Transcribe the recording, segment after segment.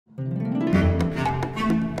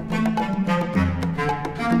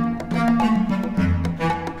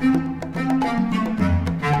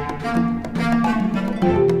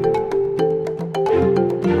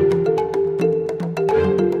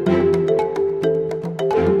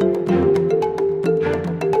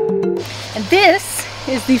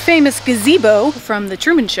is the famous gazebo from The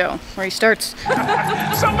Truman Show, where he starts.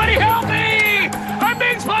 Somebody help me! I'm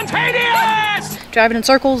being spontaneous! Driving in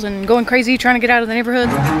circles and going crazy, trying to get out of the neighborhood.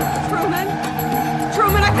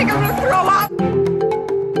 Truman, I think I'm gonna throw up!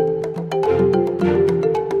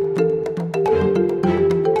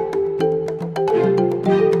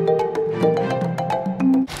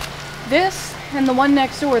 This and the one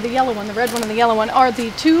next door, the yellow one, the red one and the yellow one, are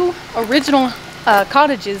the two original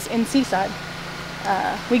cottages in Seaside.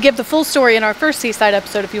 We give the full story in our first Seaside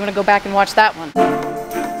episode if you want to go back and watch that one.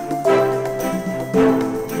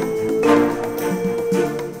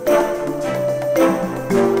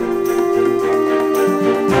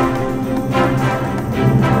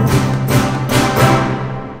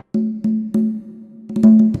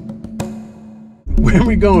 Where are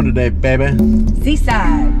we going today, baby?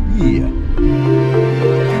 Seaside. Yeah.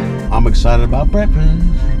 I'm excited about breakfast.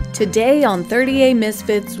 Today on 30A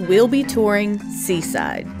Misfits, we'll be touring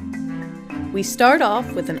Seaside. We start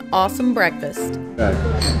off with an awesome breakfast.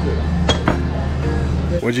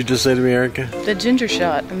 What'd you just say to me, Erica? The ginger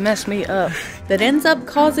shot messed me up. That ends up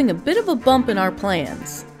causing a bit of a bump in our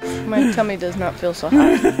plans. My tummy does not feel so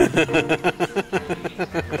hot.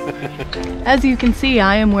 As you can see,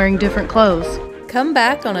 I am wearing different clothes. Come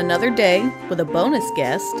back on another day with a bonus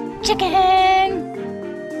guest. Chicken!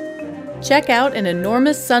 Check out an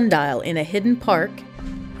enormous sundial in a hidden park.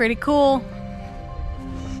 Pretty cool.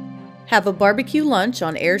 Have a barbecue lunch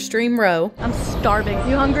on Airstream Row. I'm starving.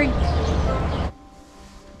 You hungry?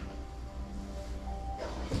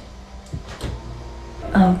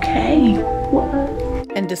 Okay.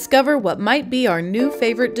 And discover what might be our new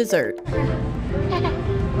favorite dessert.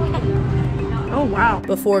 Oh, wow.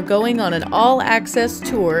 Before going on an all-access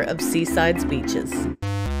tour of Seaside's beaches.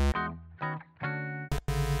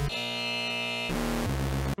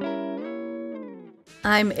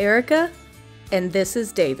 I'm Erica, and this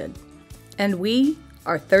is David, and we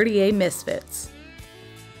are 30A Misfits.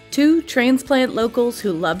 Two transplant locals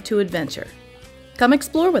who love to adventure. Come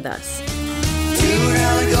explore with us.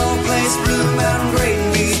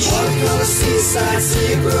 Seaside,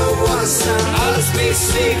 Ziggurat, water sound, all the space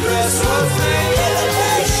secrets, whole thing.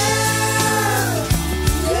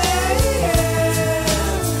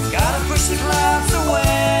 Gotta push the clouds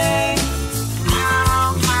away.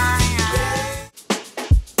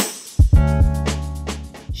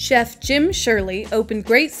 Chef Jim Shirley opened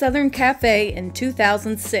Great Southern Cafe in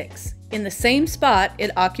 2006, in the same spot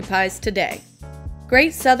it occupies today.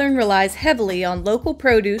 Great Southern relies heavily on local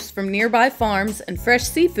produce from nearby farms and fresh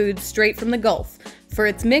seafood straight from the Gulf for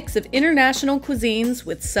its mix of international cuisines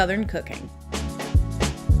with Southern cooking.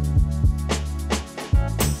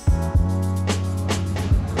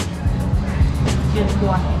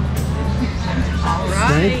 All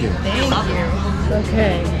right. Thank you.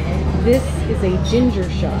 Okay, this is a ginger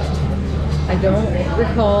shot. I don't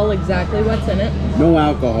recall exactly what's in it. No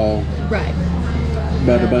alcohol, Right.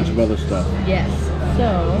 but a bunch of other stuff. Yes. So,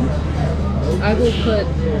 I will put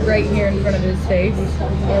right here in front of his face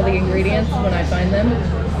all the ingredients when I find them.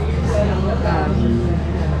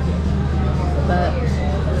 But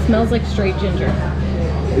it smells like straight ginger.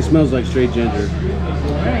 It smells like straight ginger.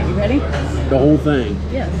 Alright, you ready? The whole thing?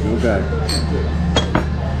 Yes. Okay.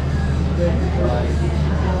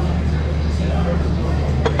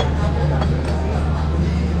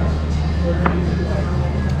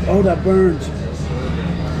 Oh, that burns.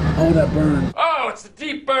 Oh, that burns. Oh, it's a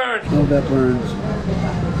deep burn! Oh, that burns.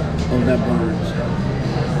 Oh, that burns.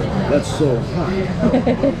 That's so hot.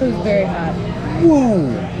 It was very hot.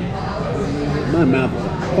 Whoa! My mouth is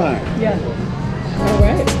on fire. Yeah.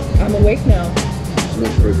 Alright, I'm awake now.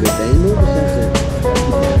 Smells pretty good. They ain't moving since then.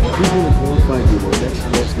 People in 4 or 5 people, that's the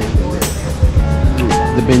best thing going on.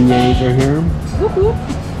 The beignets are here. Whoop whoop.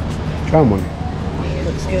 Try one.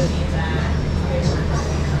 Looks good.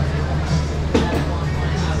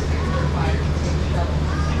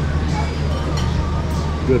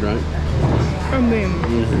 Good, right? I mean,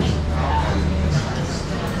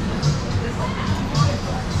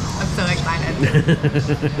 I'm so excited.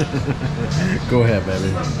 Go ahead,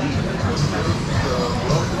 baby.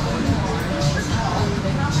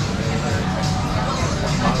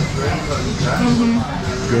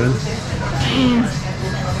 Good.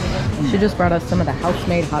 she just brought us some of the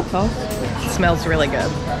house-made hot sauce. It smells really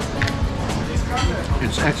good.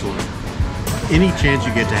 It's excellent. Any chance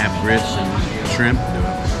you get to have grits and shrimp, do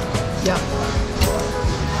it. Yep.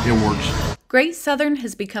 It works. Great Southern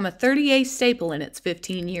has become a 30A staple in its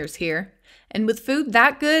 15 years here. And with food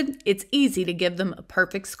that good, it's easy to give them a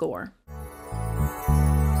perfect score.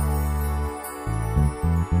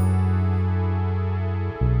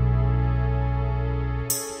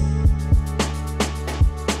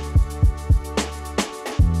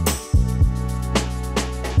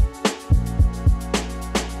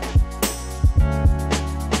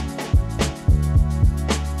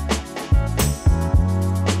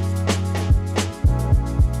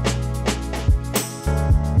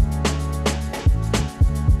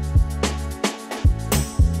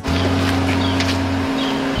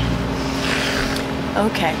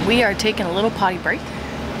 Okay, we are taking a little potty break,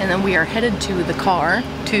 and then we are headed to the car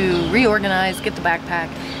to reorganize, get the backpack,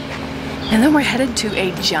 and then we're headed to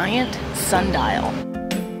a giant sundial.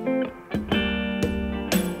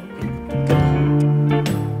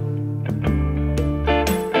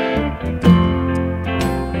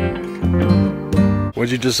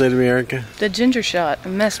 What'd you just say to me, Erica? The ginger shot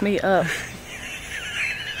messed me up.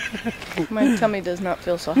 My tummy does not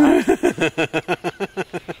feel so hot.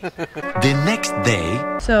 The next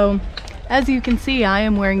day. So, as you can see, I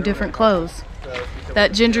am wearing different clothes.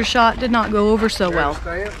 That ginger shot did not go over so well.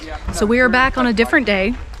 So we are back on a different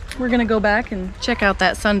day. We're gonna go back and check out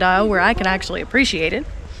that sundial where I can actually appreciate it.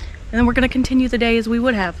 And then we're gonna continue the day as we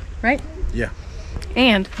would have, right? Yeah.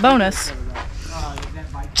 And bonus,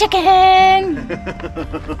 chicken!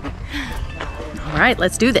 All right,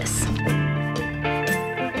 let's do this.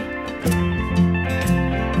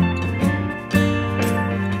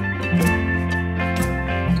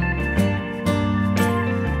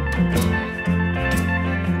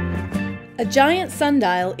 A giant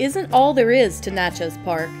sundial isn't all there is to Natchez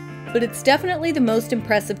Park, but it's definitely the most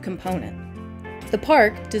impressive component. The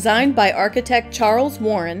park, designed by architect Charles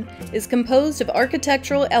Warren, is composed of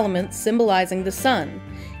architectural elements symbolizing the sun,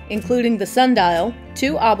 including the sundial,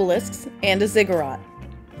 2 obelisks, and a ziggurat.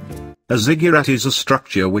 A ziggurat is a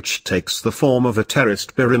structure which takes the form of a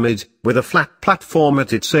terraced pyramid, with a flat platform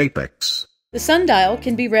at its apex. The sundial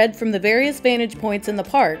can be read from the various vantage points in the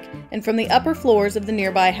park and from the upper floors of the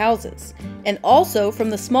nearby houses, and also from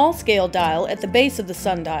the small-scale dial at the base of the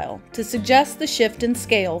sundial to suggest the shift in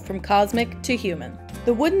scale from cosmic to human.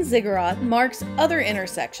 The wooden ziggurat marks other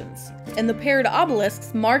intersections, and the paired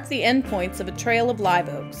obelisks mark the endpoints of a trail of live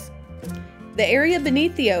oaks. The area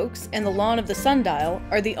beneath the oaks and the lawn of the sundial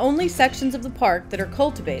are the only sections of the park that are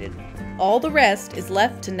cultivated. All the rest is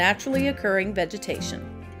left to naturally occurring vegetation.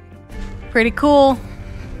 Pretty cool.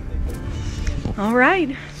 All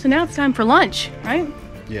right, so now it's time for lunch, right?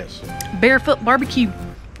 Yes. Barefoot Barbecue.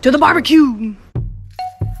 To the barbecue!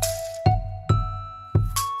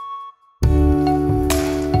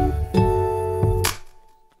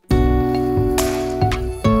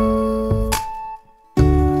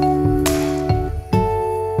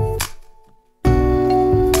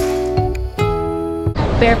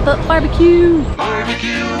 Barefoot Barbecue.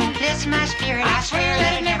 Barbecue lifts my spirit. I swear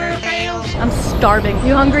that it never fails. I'm starving.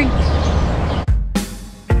 You hungry?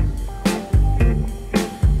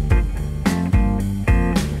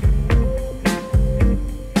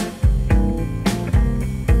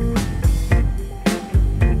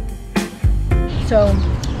 So,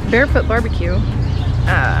 Barefoot Barbecue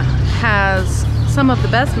has some of the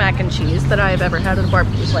best mac and cheese that I have ever had at a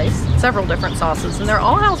barbecue place. Several different sauces, and they're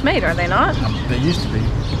all house-made, are they not? They used to be.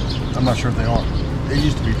 I'm not sure if they are. They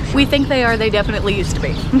used to be for sure. We think they are. They definitely used to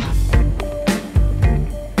be.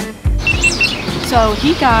 So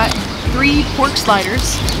he got 3 pork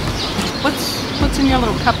sliders. What's in your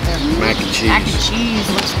little cup there? Mac and cheese. Mac and cheese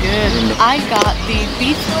looks good. I got the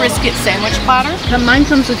beef brisket sandwich platter. Mine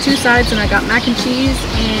comes with 2 sides, and I got mac and cheese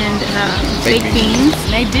and baked beans.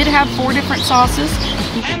 And they did have 4 different sauces.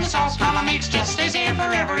 And the sauce mama makes just stays here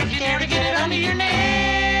forever if you dare to get it under your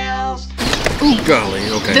nails. Ooh, golly,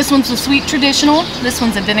 okay. This one's a sweet traditional. This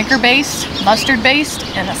one's a vinegar based, mustard based,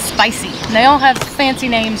 and a spicy. And they all have fancy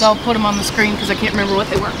names. I'll put them on the screen because I can't remember what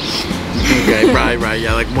they were. Okay, right,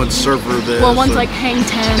 yeah, like one's server this. Well, one's like hang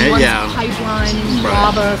 10, one's yeah. pipeline,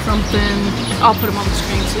 lava, something. I'll put them on the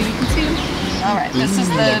screen so you can see them. All right, this is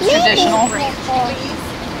the traditional.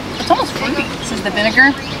 It's almost fruity. This is the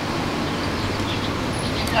vinegar.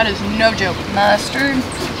 That is no joke. Mustard.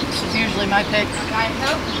 This is usually my pick.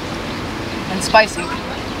 And spicy.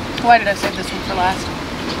 Why did I save this one for last?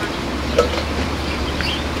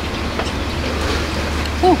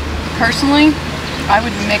 Ooh, personally, I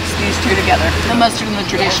would mix these 2 together. The mustard and the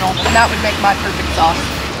traditional. And that would make my perfect sauce.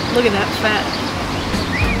 Look at that fat.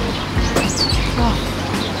 Oh.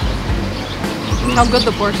 How good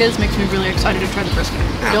the pork is makes me really excited to try the brisket.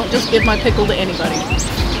 Don't just give my pickle to anybody.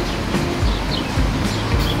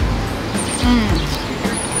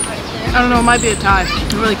 I don't know, it might be a tie.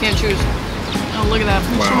 I really can't choose. Oh, look at that.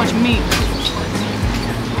 There's so much meat.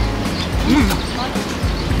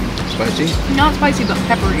 Spicy? Not spicy, but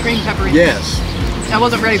peppery. Green peppery. Yes. I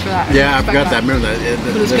wasn't ready for that. Yeah, I forgot that. Remember that.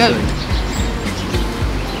 But it's good.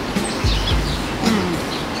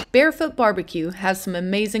 Barefoot Barbecue has some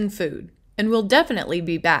amazing food, and will definitely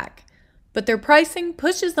be back. But their pricing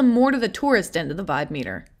pushes them more to the tourist end of the vibe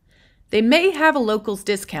meter. They may have a locals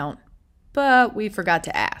discount, but we forgot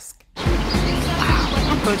to ask.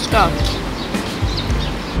 Wow, good stuff.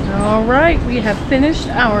 All right, we have finished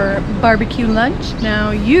our barbecue lunch.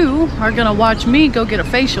 Now you are gonna watch me go get a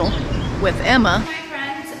facial with Emma. My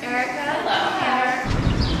friends Erica,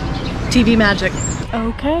 Heather. TV magic.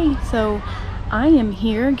 Okay, so I am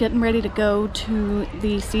here getting ready to go to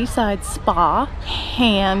the Seaside Spa.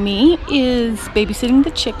 Hammy is babysitting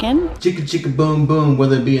the chicken. Chicka chicka boom boom, will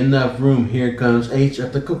there be enough room? Here comes H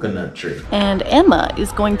at the coconut tree. And Emma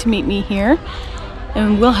is going to meet me here,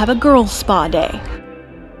 and we'll have a girls' spa day.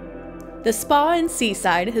 The spa in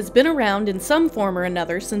Seaside has been around in some form or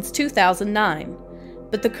another since 2009,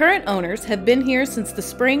 but the current owners have been here since the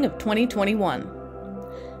spring of 2021.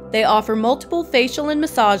 They offer multiple facial and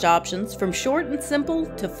massage options from short and simple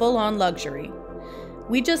to full-on luxury.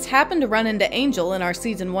 We just happened to run into Angel in our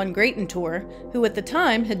Season 1 Grayton tour, who at the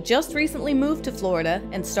time had just recently moved to Florida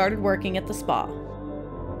and started working at the spa.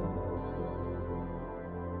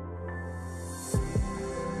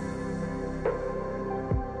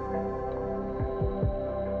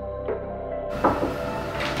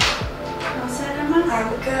 All set, Emma? I'm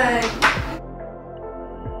good.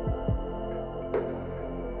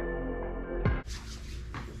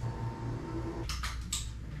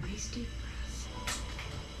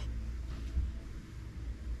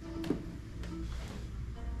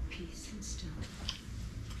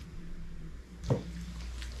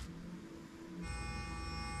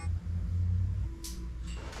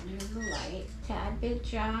 There's the light. Tad bit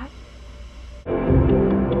dry.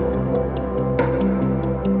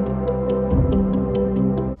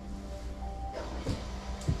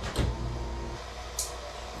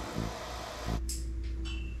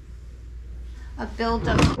 A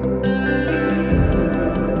build-up.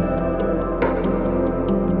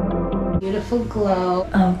 Beautiful glow.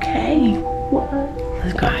 Okay,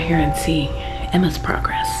 let's go out here and see Emma's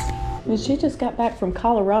progress. She just got back from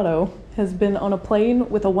Colorado, has been on a plane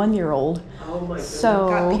with a 1-year-old. Oh my goodness. So,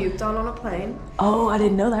 Got puked on a plane. Oh, I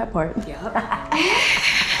didn't know that part. Yep.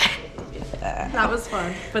 That was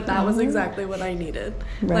fun, but that was exactly what I needed.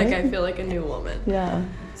 Right? Like, I feel like a new woman. Yeah.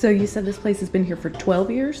 So you said this place has been here for 12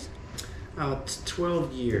 years? It's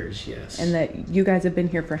 12 years, yes. And that you guys have been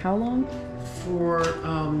here for how long? For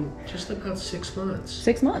just about 6 months.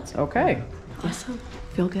 6 months, okay. Awesome.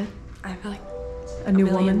 Feel good? I feel like A new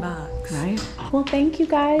 $1 million woman? bucks. Right? Well, thank you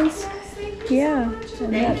guys. Yeah.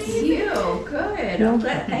 Thank you. Good. No. I'm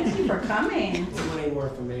glad. Thank you for coming. If you want any more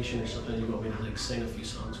information or something, you want me to like sing a few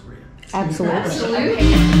songs for you? Absolutely.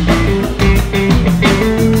 Absolutely.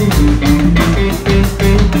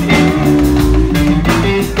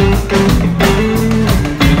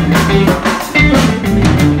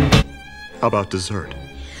 How about dessert?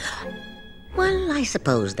 Well, I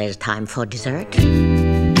suppose there's time for dessert.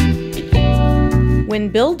 When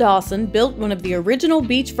Bill Dawson built one of the original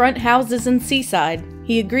beachfront houses in Seaside,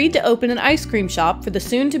 he agreed to open an ice cream shop for the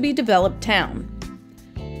soon-to-be-developed town.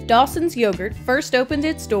 Dawson's Yogurt first opened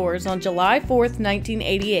its doors on July 4th,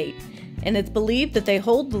 1988, and it's believed that they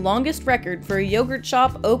hold the longest record for a yogurt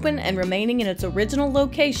shop open and remaining in its original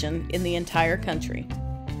location in the entire country.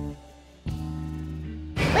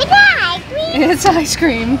 We got ice cream. It's ice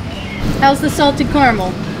cream. How's the salted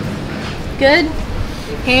caramel? Good?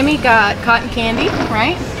 Hammy got cotton candy,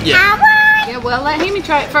 right? Yeah. Yeah, well, let Hammy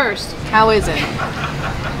try it first. How is it?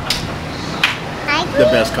 The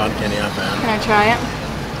best cotton candy I've had. Can I try it?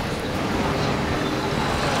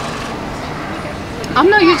 I'm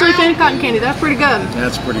not usually a fan of cotton candy. That's pretty good.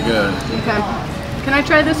 That's pretty good. Okay. Can I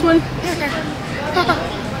try this one?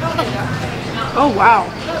 Oh, wow.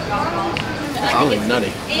 Probably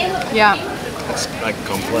nutty. Yeah. It's like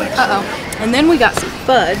complex. Uh-oh. And then we got some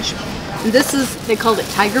fudge. And this is, they called it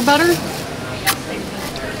tiger butter.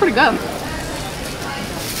 Pretty good.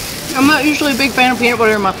 I'm not usually a big fan of peanut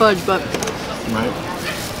butter in my fudge, but Right.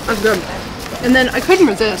 that's good. And then I couldn't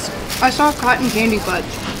resist. I saw cotton candy fudge.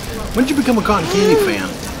 When did you become a cotton candy fan?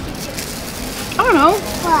 I don't know.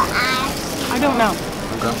 I don't know.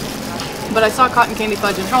 Okay. But I saw cotton candy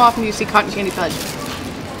fudge, and how often do you see cotton candy fudge?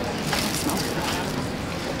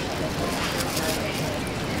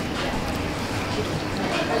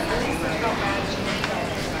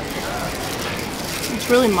 It's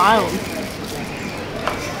really mild.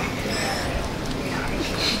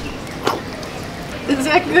 Is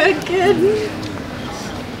that good, kid?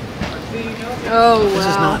 Oh, wow. This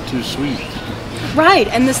is not too sweet. Right,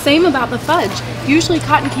 and the same about the fudge. Usually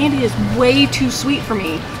cotton candy is way too sweet for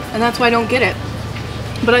me, and that's why I don't get it.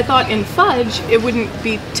 But I thought in fudge it wouldn't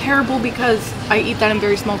be terrible because I eat that in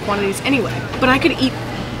very small quantities anyway. But I could eat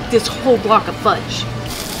this whole block of fudge.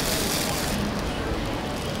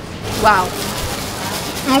 Wow.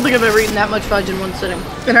 I don't think I've ever eaten that much fudge in one sitting.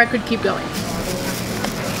 And I could keep going.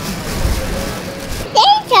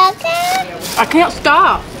 Thank chocolate? I can't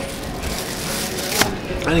stop.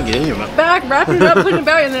 I didn't get any of it. Back, wrapping it up, putting it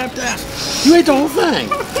back, and then after that. You ate the whole thing.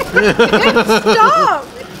 Stop!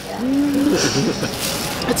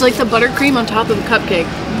 It's like the buttercream on top of a cupcake.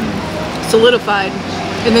 Solidified.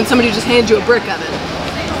 And then somebody just hands you a brick of it.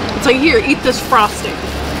 It's like, here, eat this frosting.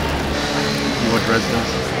 You want Dresden?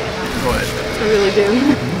 Go ahead. I really do.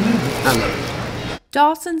 I love it.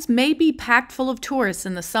 Dawson's may be packed full of tourists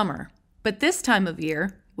in the summer, but this time of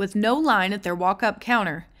year, with no line at their walk-up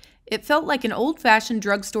counter, it felt like an old-fashioned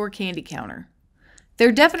drugstore candy counter.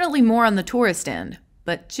 They're definitely more on the tourist end,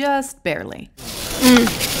 but just barely.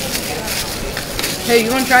 Hey,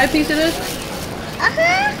 you want to try a piece of this?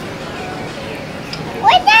 Uh-huh.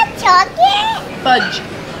 What's that chocolate? Fudge.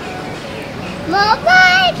 More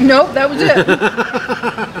fudge? Nope, that was it.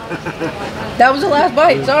 That was the last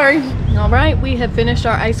bite, sorry. All right, we have finished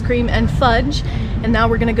our ice cream and fudge, and now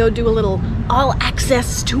we're gonna go do a little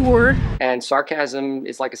all-access tour. And sarcasm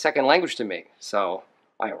is like a second language to me, so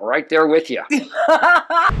I'm right there with you.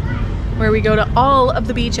 Where we go to all of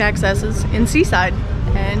the beach accesses in Seaside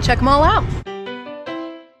and check them all out.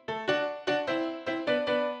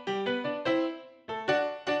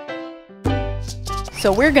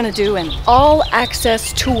 So we're gonna do an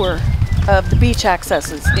all-access tour of the beach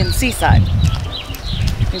accesses in Seaside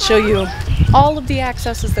and show you all of the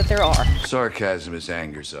accesses that there are. Sarcasm is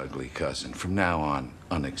anger's ugly cousin. From now on,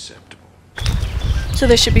 unacceptable. So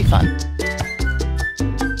this should be fun.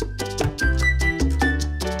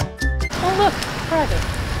 Oh look, private.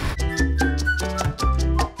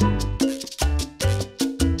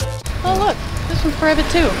 Oh look, this one's private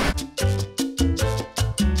too.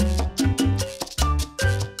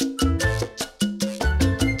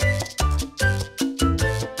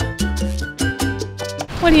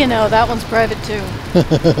 What do you know, that one's private too.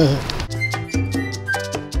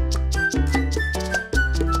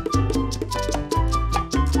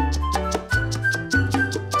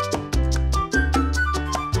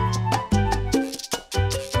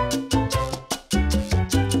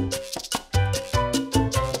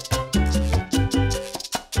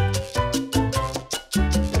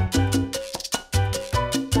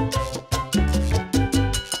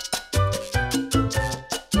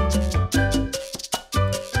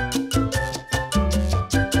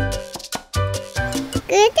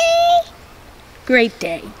 Good day? Great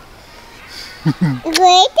day.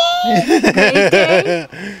 Great day? Great day.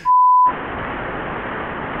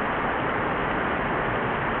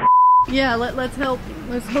 Yeah, let's help.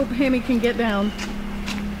 Let's hope Hammy can get down.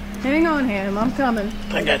 Hang on, Ham, I'm coming.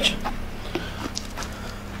 I got you.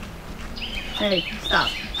 Hey,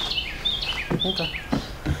 stop. Okay.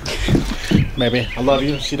 Baby, I love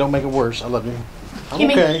you. She don't make it worse. I love you. I'm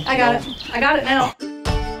Gimme. okay. I got it. I got it now.